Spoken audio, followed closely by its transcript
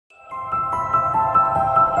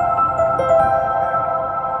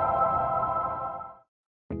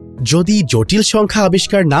যদি জটিল সংখ্যা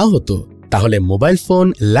আবিষ্কার না হতো তাহলে মোবাইল ফোন,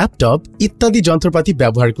 ল্যাপটপ ইত্যাদি যন্ত্রপাতি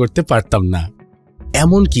ব্যবহার করতে পারতাম না।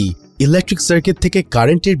 এমনকি ইলেকট্রিক সার্কিট থেকে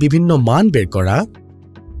কারেন্টের বিভিন্ন মান বের করা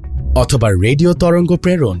অথবা রেডিও তরঙ্গ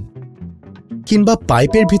প্রেরণ কিংবা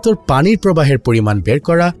পাইপের ভিতর পানির প্রবাহের পরিমাণ বের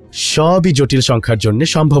করা সবই জটিল সংখ্যার জন্য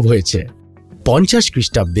সম্ভব হয়েছে। 50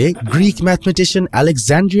 খ্রিস্টাব্দে গ্রিক ম্যাথমেটিশিয়ান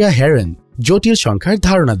আলেকজান্ড্রিয়া হেরেন জটিল সংখ্যার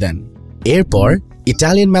ধারণা দেন। এরপর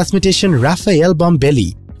ইটালিয়ান ম্যাথমেটিশিয়ান রাফায়েল বম্বেলি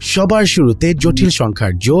সবার শুরুতে জটিল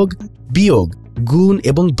সংখ্যার যোগ, বিয়োগ, গুণ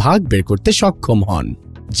এবং ভাগ বের করতে সক্ষম হন,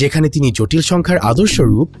 যেখানে তিনি জটিল সংখ্যার আদর্শ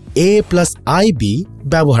রূপ a+ib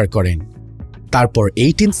ব্যবহার করেন। তারপর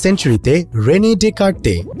 18th সেঞ্চুরিতে রেনে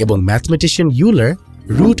ডেকার্তে এবং ম্যাথমেটিশিয়ান ইউলার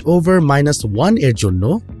 √(-1) এর জন্য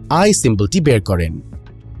i সিম্বলটি বের করেন।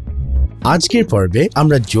 আজকের পর্বে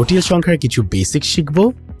আমরা জটিল সংখ্যার কিছু বেসিক শিখব,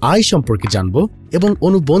 i সম্পর্কে জানব এবং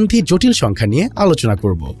অনুবন্ধী জটিল সংখ্যা নিয়ে আলোচনা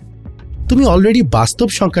করব। তুমি অলরেডি বাস্তব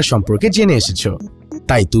সংখ্যা সম্পর্কে জেনে এসেছো,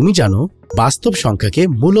 তাই তুমি জানো বাস্তব সংখ্যাকে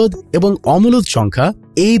মূলদ এবং অমূলদ সংখ্যা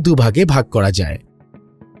এই দুভাগে ভাগ করা যায়।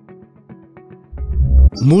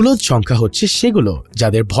 মূলদ সংখ্যা হচ্ছে সেগুলো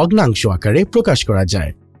যাদের ভগ্নাংশ আকারে প্রকাশ করা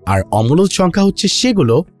যায়, আর অমূলদ সংখ্যা হচ্ছে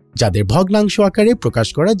সেগুলো যাদের ভগ্নাংশ আকারে প্রকাশ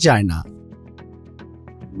করা যায় না।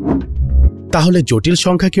 তাহলে জটিল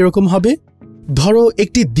সংখ্যা কিরকম হবে? ধরো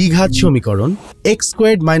একটি দ্বিঘাত সমীকরণ x²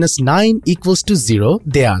 - 9 = 0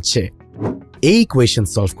 দেয়া আছে। এই ইকুয়েশন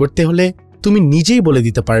সলভ করতে হলে তুমি নিজেই বলে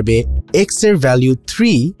দিতে পারবে x এর ভ্যালু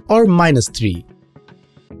 3 or -3।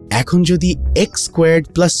 এখন যদি x²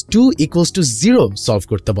 + 2 = 0 সলভ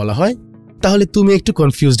করতে বলা হয় তাহলে তুমি একটু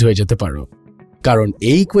কনফিউজড হয়ে যেতে পারো, কারণ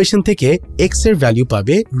এই ইকুয়েশন থেকে x এর ভ্যালু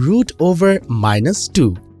পাবে √(-2),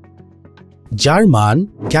 যার মান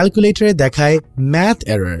ক্যালকুলেটরে দেখায় ম্যাথ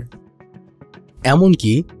এরর।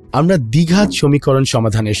 এমনকি আমরা দ্বিঘাত সমীকরণ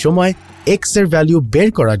সমাধানের সময় x এর ভ্যালু বের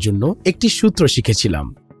করার জন্য একটি সূত্র শিখেছিলাম।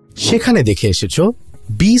 সেখানে দেখে এসেছো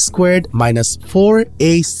b² -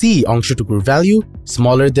 4ac অংশটুকুর ভ্যালু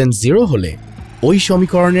 <0 হলে ওই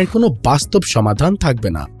সমীকরণের কোনো বাস্তব সমাধান থাকবে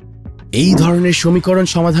না। এই ধরনের সমীকরণ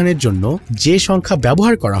সমাধানের জন্য যে সংখ্যা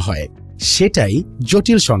ব্যবহার করা হয় সেটাই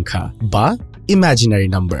জটিল সংখ্যা বা ইমাজিনারি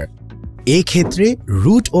নাম্বার। এই ক্ষেত্রে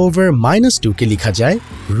 √(-2) কে লেখা যায়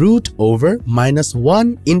 √(-1) ×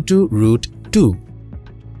 √2।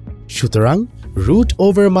 সুতরাং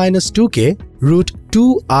 √(-2) কে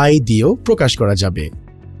 √2i দিয়েও প্রকাশ করা যাবে।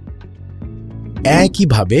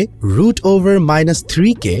 একইভাবে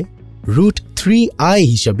 √(-3) কে √3i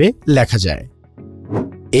হিসেবে লেখা যায়।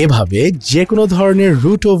 এভাবে যে কোনো ধরনের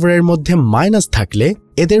 √() এর মধ্যে মাইনাস থাকলে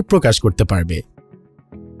এদের প্রকাশ করতে পারবে।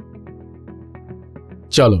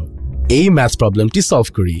 চলো এই ম্যাথ প্রবলেমটি সলভ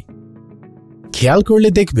করি। খেয়াল করলে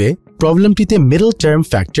দেখবে প্রবলেমটিতে মিডল টার্ম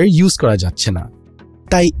ফ্যাক্টর ইউজ করা যাচ্ছে না,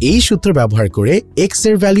 তাই এই সূত্র ব্যবহার করে x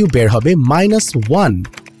এর ভ্যালু বের হবে -1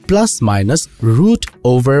 ±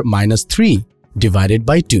 √(-3) /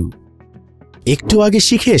 2। একটু আগে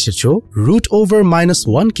শিখে এসেছো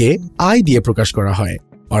 √(-1) কে i দিয়ে প্রকাশ করা হয়,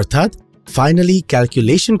 অর্থাৎ ফাইনালি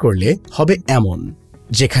ক্যালকুলেশন করলে হবে এমন,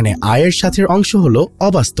 যেখানে i এর সাথের অংশ হলো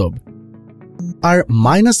অবাস্তব আর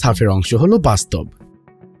 -½ এর অংশ হলো বাস্তব।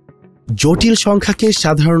 জটিল সংখ্যাকে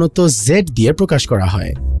সাধারণত z দিয়ে প্রকাশ করা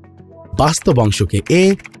হয়, বাস্তব অংশকে a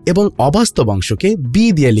এবং অবাস্তব অংশকে b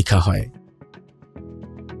দিয়ে লেখা হয়।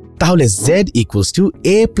 তাহলে z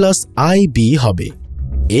 = a + ib হবে।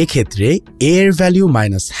 এক্ষেত্রে a এর ভ্যালু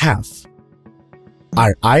 -½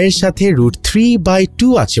 আর i এর সাথে √3/2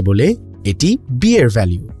 আছে বলে এটি b এর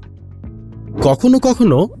ভ্যালু। কখনো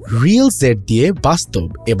কখনো রিয়েল z দিয়ে বাস্তব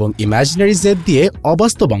এবং ইমাজিনারি z দিয়ে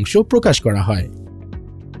অবাস্তব অংশ প্রকাশ করা হয়।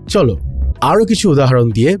 চলো আরো কিছু উদাহরণ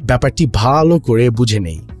দিয়ে ব্যাপারটি ভালো করে বুঝে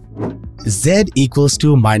নেই। z =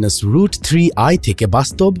 -√3i থেকে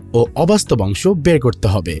বাস্তব ও অবাস্তব অংশ বের করতে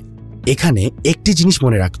হবে। এখানে একটি জিনিস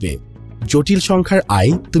মনে রাখবে, জটিল সংখ্যার i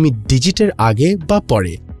তুমি ডিজিটের আগে বা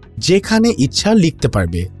পরে যেখানে ইচ্ছা লিখতে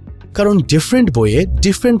পারবে, কারণ ডিফারেন্ট বইয়ে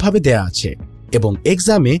ডিফারেন্ট ভাবে দেয়া আছে এবং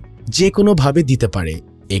এক্সামে যে কোনো ভাবে দিতে পারে।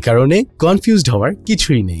 এ কারণে কনফিউজড হওয়ার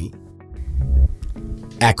কিছুই নেই।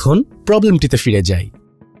 এখন প্রবলেমটিতে ফিরে যাই।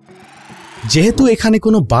 যেহেতু এখানে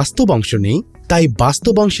কোনো বাস্তব অংশ নেই, তাই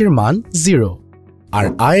বাস্তব অংশের মান 0 আর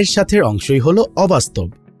i এর সাথের অংশই হলো অবাস্তব,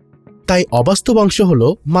 তাই অবাস্তব অংশ হলো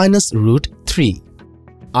 -√3।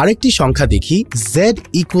 আরেকটি সংখ্যা দেখি, z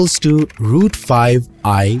 =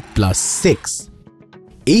 √5i + 6।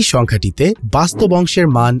 এই সংখ্যাটিতে বাস্তব অংশের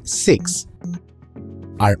মান 6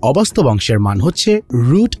 আর অবাস্তব অংশের মান হচ্ছে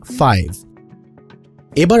 √5।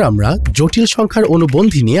 এবার আমরা জটিল সংখ্যার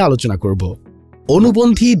অনুবন্ধী নিয়ে আলোচনা করব।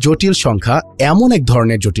 অনুবন্ধী জটিল সংখ্যা এমন এক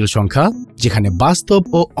ধরনের জটিল সংখ্যা যেখানে বাস্তব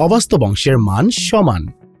ও অবাস্তব অংশের মান সমান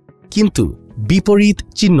কিন্তু বিপরীত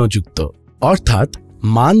চিহ্নযুক্ত, অর্থাৎ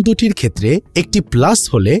মান দুটির ক্ষেত্রে একটি প্লাস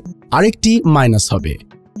হলে আরেকটি মাইনাস হবে।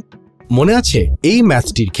 মনে আছে এই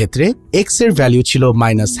ম্যাথটির ক্ষেত্রে x এর ভ্যালু ছিল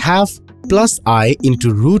 -½ প্লাস i ইন্টু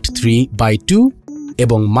 √3/2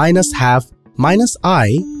 এবং -½ মাইনাস i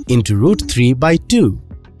ইন্টু √3/2।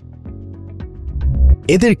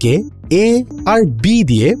 এদেরকে a আর b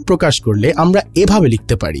দিয়ে প্রকাশ করলে আমরা এভাবে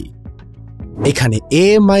লিখতে পারি। এখানে a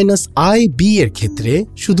মাইনাস i b এর ক্ষেত্রে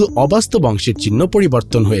শুধু অবাস্তব অংশের চিহ্ন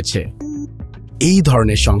পরিবর্তন হয়েছে। এই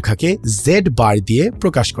ধরনের সংখ্যাকে z বার দিয়ে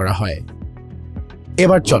প্রকাশ করা হয়।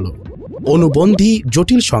 এবার চলো অনুবন্ধী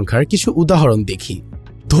জটিল সংখ্যার কিছু উদাহরণ দেখি।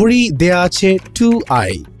 ধরি দেয়া আছে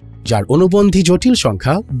 2i, যার অনুবন্ধী জটিল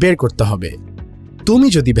সংখ্যা বের করতে হবে। তুমি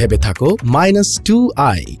যদি ভেবে থাকো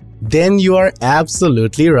 -2i, then you are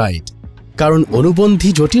absolutely right, কারণ অনুবন্ধী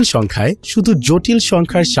জটিল সংখ্যায় শুধু জটিল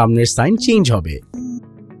সংখ্যার সামনের সাইন চেঞ্জ হবে।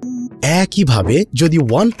 একইভাবে যদি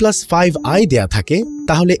 1 + 5i দেয়া থাকে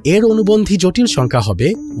তাহলে এর অনুবন্ধী জটিল সংখ্যা হবে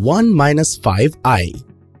 1 - 5i।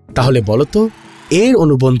 তাহলে বলতো এর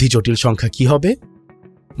অনুবন্ধী জটিল সংখ্যা কি হবে?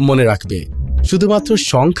 মনে রাখবে, শুধুমাত্র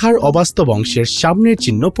সংখ্যার অবাস্তব অংশের সামনের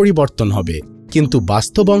চিহ্ন পরিবর্তন হবে, কিন্তু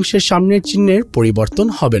বাস্তব অংশের সামনের চিহ্নের পরিবর্তন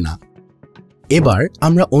হবে না। এবার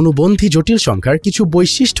আমরা অনুবন্ধী জটিল সংখ্যার কিছু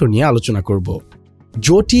বৈশিষ্ট্য নিয়ে আলোচনা করব।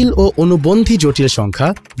 জটিল ও অনুবন্ধী জটিল সংখ্যা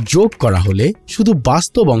যোগ করা হলে শুধু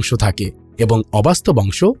বাস্তব অংশ থাকে এবং অবাস্তব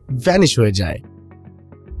অংশ ভ্যানিশ হয়ে যায়।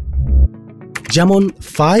 যেমন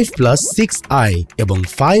 5 + 6i এবং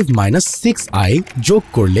 5 - 6i যোগ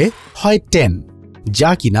করলে হয় 10,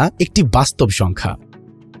 যা কিনা একটি বাস্তব সংখ্যা।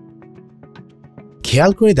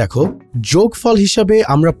 খেয়াল করে দেখো, যোগফল হিসাবে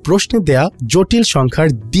আমরা প্রশ্নে দেয়া জটিল সংখ্যার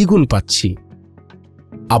দ্বিগুণ পাচ্ছি।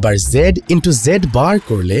 আবার z ইন্টু z বার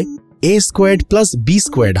করলে a² + b²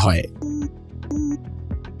 হয়।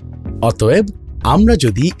 অতএব আমরা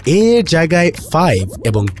যদি a এর জায়গায় 5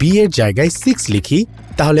 এবং b এর জায়গায় 6 লিখি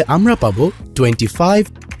তাহলে আমরা পাবো 25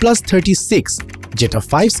 + 36, যেটা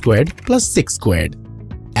 5² + 6²।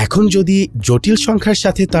 এখন যদি জটিল সংখ্যার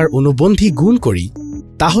সাথে তার অনুবন্ধী গুণ করি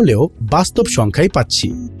তাহলেও বাস্তব সংখ্যাই পাচ্ছি।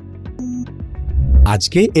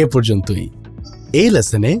 আজকে এ পর্যন্তই। এই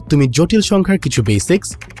লেসনে তুমি জটিল সংখ্যার কিছু বেসিক্স,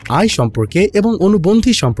 i সম্পর্কে এবং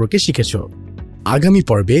অনুবন্ধী সম্পর্কে শিখেছ। আগামী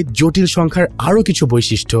পর্বে জটিল সংখ্যার আরও কিছু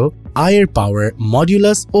বৈশিষ্ট্য, i এর পাওয়ার,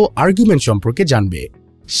 মডুলাস ও আর্গুমেন্ট সম্পর্কে জানবে।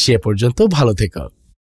 সে পর্যন্ত ভালো থেকো।